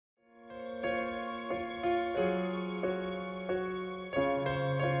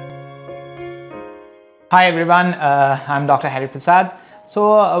Hi everyone, I'm Dr. Harry Prasad.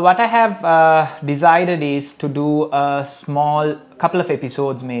 So what I have decided is to do a small couple of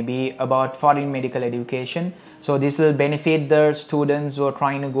episodes maybe about foreign medical education. So this will benefit the students who are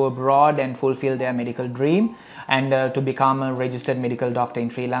trying to go abroad and fulfill their medical dream and to become a registered medical doctor in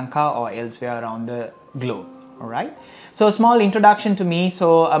Sri Lanka or elsewhere around the globe. Alright, so a small introduction to me.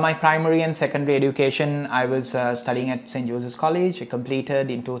 So my primary and secondary education, I was studying at St. Joseph's College. I completed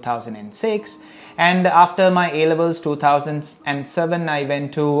in 2006, and after my A-levels 2007 I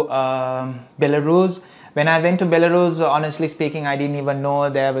went to Belarus. When I went to Belarus, honestly speaking, I didn't even know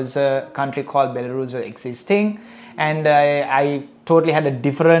there was a country called Belarus existing, and I totally had a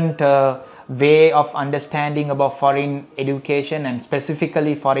different way of understanding about foreign education and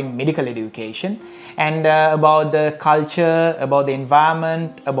specifically foreign medical education, and about the culture, about the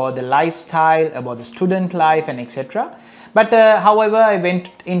environment, about the lifestyle, about the student life, and etc. But however, I went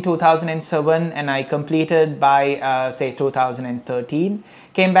in 2007 and I completed by say 2013,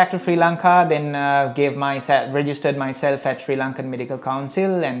 came back to Sri Lanka, then registered myself at Sri Lankan Medical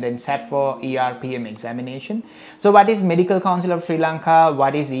Council and then sat for ERPM examination. So what is Medical Council of Sri Lanka?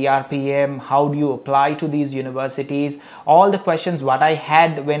 What is ERPM? How do you apply to these universities? All the questions what I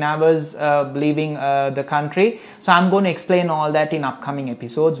had when I was leaving the country. So I'm going to explain all that in upcoming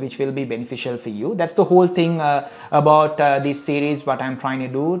episodes, which will be beneficial for you. That's the whole thing about this series, what I'm trying to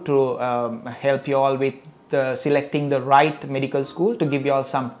do to help you all with selecting the right medical school, to give you all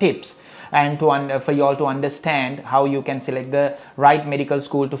some tips and for you all to understand how you can select the right medical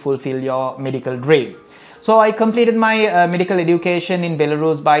school to fulfill your medical dream. So I completed my medical education in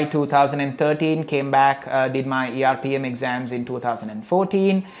Belarus by 2013, came back, did my ERPM exams in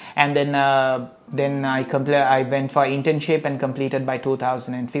 2014, and then I went for internship and completed by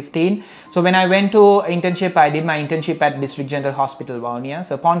 2015. So when I went to internship, I did my internship at District General Hospital, Vavuniya.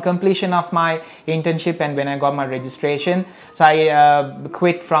 So upon completion of my internship and when I got my registration, so I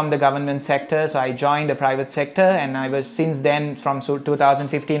quit from the government sector. So I joined the private sector, and I was since then from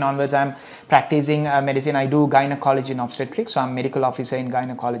 2015 onwards, I'm practicing medicine. I do gynecology and obstetrics. So I'm medical officer in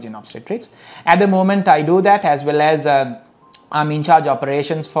gynecology and obstetrics. At the moment, I do that, as well as I'm in charge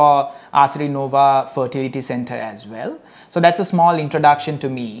operations for Asri Nova Fertility Center as well. So that's a small introduction to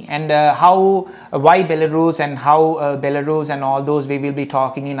me, and why Belarus and how Belarus and all those we will be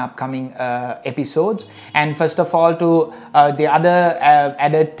talking in upcoming episodes. And first of all, to the other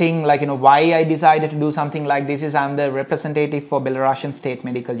added thing, like why I decided to do something like this is I'm the representative for Belarussian State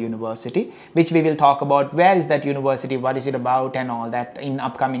Medical University, which we will talk about where is that university, what is it about, and all that in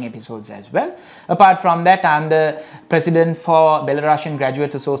upcoming episodes as well. Apart from that, I'm the president for Belarusian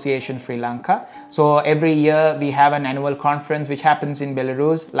Graduate Association Sri Lanka. So every year we have an annual conference which happens in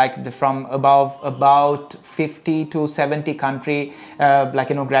Belarus, like from about 50 to 70 country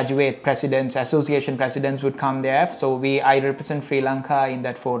graduate presidents, association presidents would come there. So I represent Sri Lanka in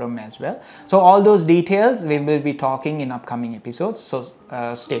that forum as well. So all those details we will be talking in upcoming episodes, so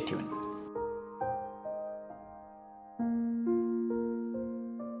stay tuned.